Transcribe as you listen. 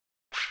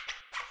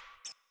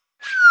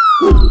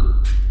Hey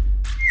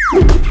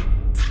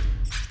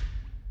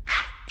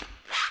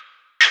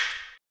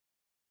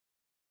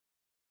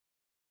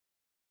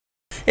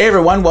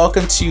everyone,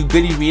 welcome to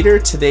Goody Reader.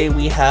 Today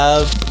we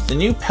have the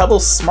new Pebble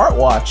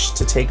Smartwatch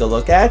to take a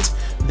look at.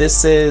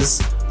 This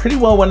is pretty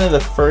well one of the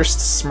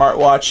first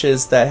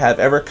smartwatches that have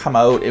ever come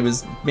out. It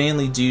was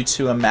mainly due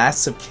to a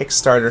massive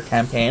Kickstarter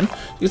campaign.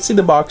 You can see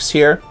the box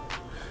here.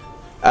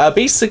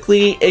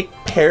 Basically, it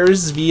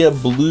pairs via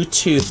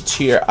Bluetooth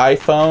to your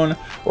iPhone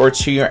or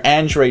to your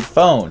Android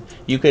phone.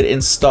 You could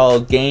install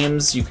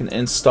games, you can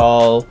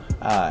install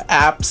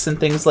apps and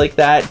things like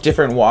that,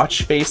 different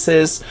watch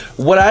faces.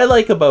 What I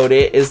like about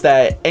it is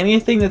that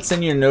anything that's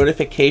in your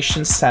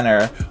notification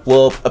center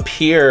will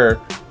appear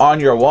on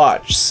your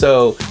watch.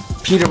 So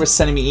Peter was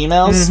sending me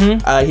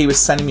emails. He was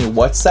sending me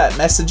WhatsApp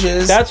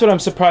messages. That's what I'm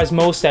surprised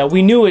most at.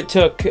 We knew it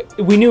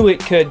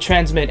could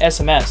transmit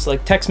SMS,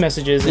 like text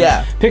messages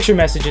and picture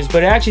messages,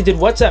 but it actually did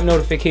WhatsApp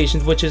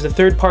notifications, which is a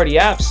third-party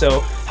app. So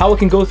how it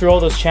can go through all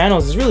those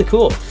channels is really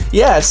cool.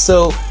 Yeah,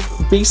 so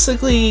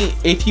basically,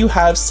 if you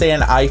have, say,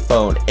 an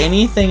iPhone,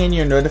 anything in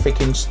your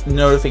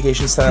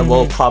notification center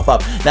will pop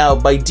up. Now,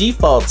 by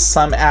default,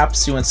 some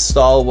apps you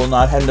install will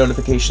not have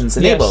notifications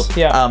enabled.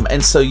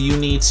 And so you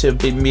need to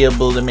be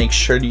able to make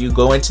sure that you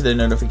go into the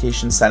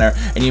notification center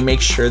and you make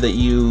sure that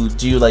you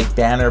do like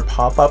banner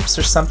pop-ups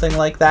or something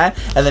like that,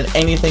 and then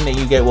anything that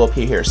you get will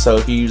appear here. So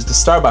if you use the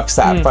Starbucks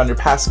app on your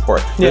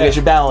passport, you'll get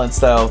your balance,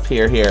 that'll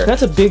appear here.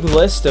 That's a big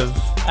list of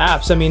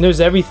apps. I mean, there's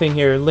everything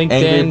here.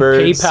 LinkedIn,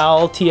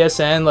 PayPal,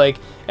 TSN, like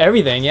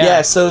everything.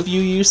 Yeah, so if you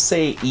use,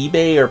 say,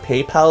 eBay or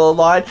PayPal a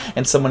lot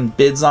and someone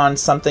bids on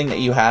something that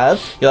you have,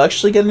 you'll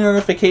actually get a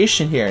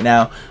notification here.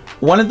 Now,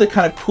 one of the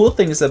kind of cool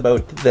things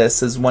about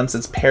this is once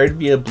it's paired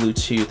via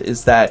Bluetooth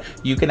is that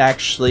you can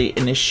actually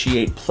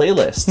initiate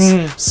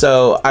playlists.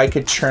 So I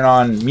could turn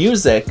on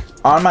music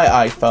on my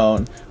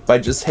iPhone by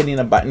just hitting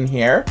a button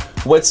here.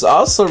 What's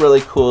also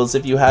really cool is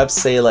if you have,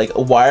 say, like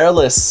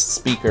wireless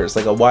speakers,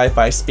 like a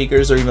Wi-Fi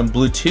speakers or even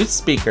Bluetooth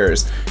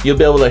speakers, you'll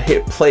be able to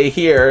hit play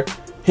here,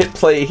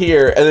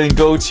 and then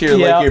go to your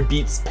like your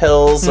Beats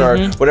Pills or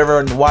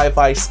whatever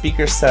Wi-Fi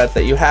speaker set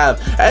that you have.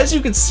 As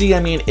you can see,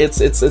 I mean, it's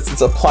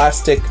a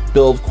plastic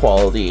build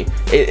quality.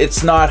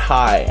 It's not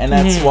high, and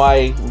that's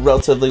why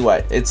relatively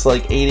what? It's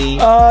like 80.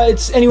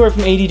 It's anywhere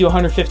from 80 to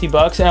 150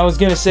 bucks, and I was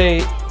gonna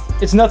say,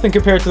 it's nothing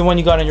compared to the one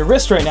you got on your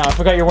wrist right now. I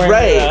forgot you're wearing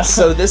Right,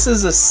 so this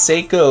is a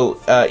Seiko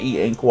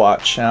e-ink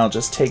watch, and I'll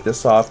just take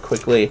this off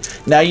quickly.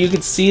 Now you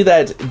can see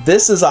that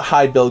this is a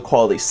high build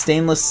quality,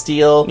 stainless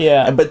steel,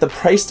 but the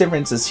price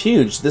difference is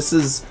huge. This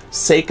is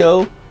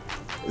Seiko,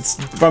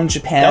 it's from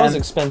Japan. That was an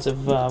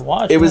expensive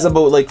watch. It was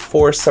about like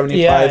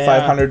 $475,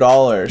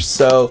 $500.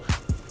 So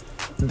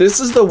this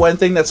is the one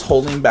thing that's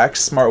holding back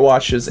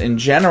smartwatches in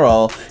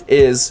general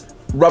is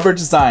rubber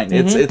design.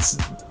 It's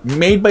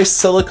made by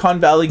Silicon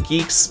Valley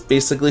geeks,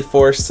 basically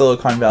for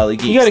Silicon Valley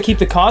geeks. You got to keep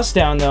the cost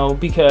down though,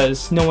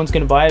 because no one's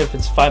going to buy it if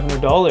it's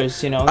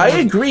 $500. You know. I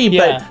agree,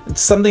 but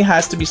something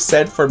has to be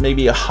said for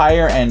maybe a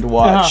higher end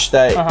watch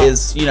that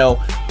is, you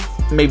know,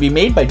 maybe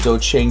made by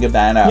Dolce &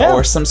 Gabbana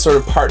or some sort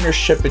of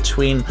partnership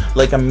between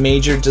like a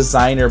major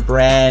designer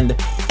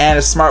brand and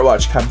a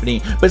smartwatch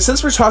company. But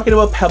since we're talking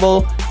about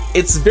Pebble,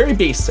 it's very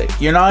basic.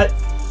 You're not,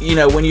 you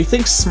know, when you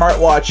think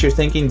smartwatch, you're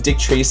thinking Dick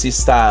Tracy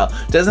style.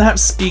 Doesn't have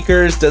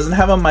speakers, doesn't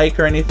have a mic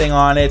or anything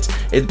on it.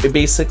 It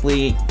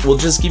basically will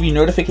just give you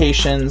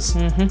notifications,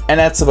 and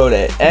that's about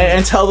it.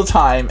 And tell the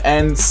time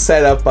and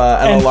set up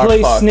an alarm clock.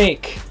 And play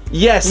Snake.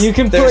 Yes, you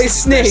can play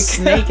Snake. There's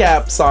Snake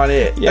apps on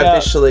it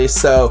officially.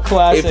 So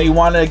if you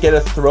want to get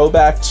a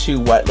throwback to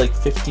what, like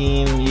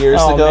 15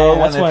 years ago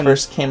when it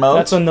first came out.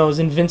 That's when those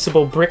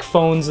invincible brick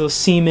phones, those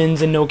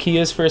Siemens and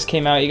Nokias first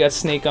came out. You got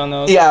Snake on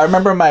those. Yeah, I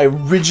remember my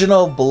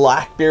original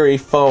BlackBerry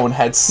phone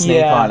had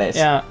Snake on it.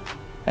 Yeah.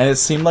 And it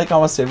seemed like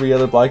almost every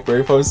other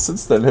BlackBerry phone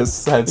since then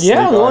has had Snake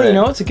on it. Yeah, well, you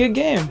know, it's a good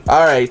game.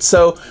 All right,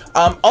 so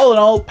all in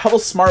all, Pebble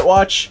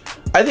Smartwatch,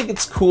 I think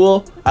it's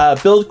cool.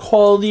 Build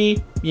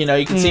quality, you know,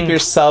 you can see for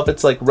yourself,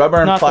 it's like rubber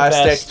and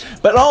plastic.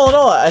 But all in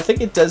all, I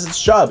think it does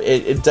its job.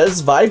 It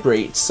does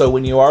vibrate, so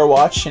when you are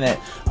watching it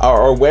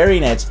or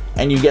wearing it,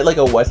 and you get like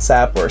a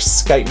WhatsApp or a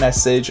Skype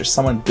message, or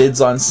someone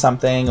bids on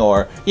something,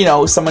 or, you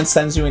know, someone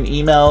sends you an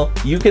email,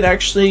 you can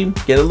actually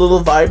get a little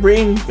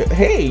vibrating.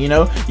 Hey, you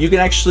know, you can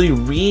actually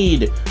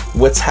read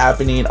what's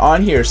happening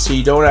on here, so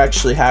you don't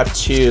actually have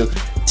to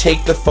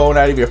take the phone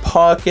out of your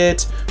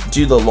pocket,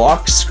 do the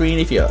lock screen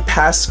if you have a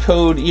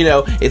passcode. You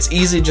know, it's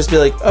easy to just be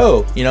like,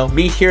 oh, you know,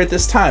 meet here at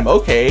this time,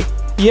 okay.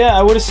 Yeah,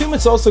 I would assume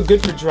it's also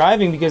good for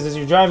driving, because as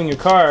you're driving your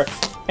car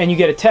and you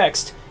get a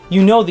text,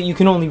 you know that you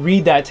can only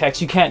read that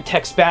text. You can't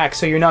text back,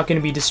 so you're not going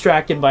to be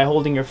distracted by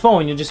holding your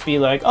phone. You'll just be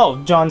like, oh,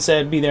 John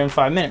said be there in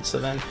 5 minutes. So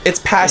then it's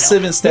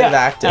passive instead of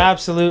active.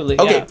 Absolutely.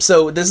 Okay,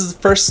 so this is the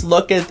first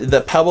look at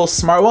the Pebble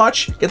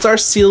Smartwatch. It's our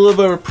seal of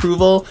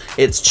approval.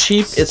 It's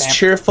cheap, it's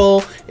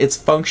cheerful, it's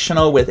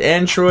functional with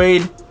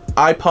Android,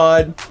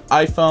 iPod,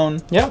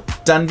 iPhone.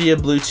 Yep. Done via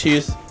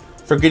Bluetooth.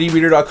 For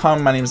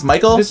GoodyReader.com, my name is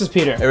Michael. This is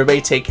Peter.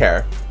 Everybody take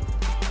care.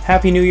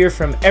 Happy New Year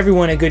from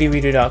everyone at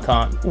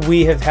goodyreader.com.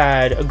 We have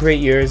had a great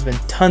year. There's been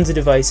tons of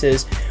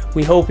devices.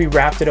 We hope we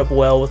wrapped it up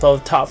well with all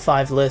the top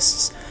 5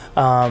 lists,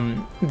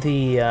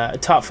 the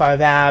top 5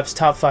 apps,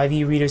 top 5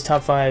 e-readers,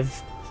 top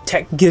 5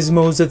 tech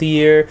gizmos of the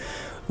year.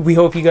 We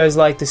hope you guys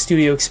like the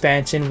studio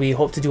expansion. We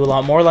hope to do a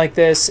lot more like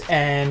this,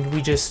 and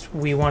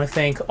we want to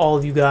thank all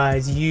of you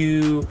guys,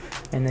 you,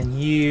 and then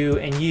you,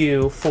 and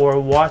you, for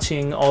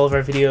watching all of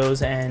our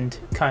videos and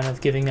kind of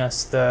giving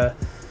us the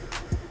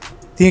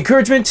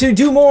encouragement to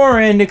do more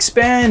and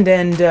expand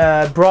and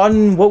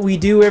broaden what we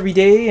do every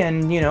day,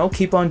 and, you know,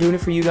 keep on doing it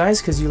for you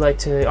guys, because you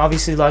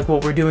obviously like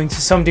what we're doing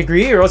to some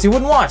degree, or else you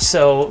wouldn't watch.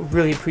 So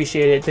really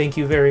appreciate it. Thank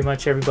you very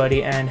much,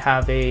 everybody, and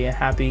have a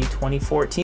happy 2014.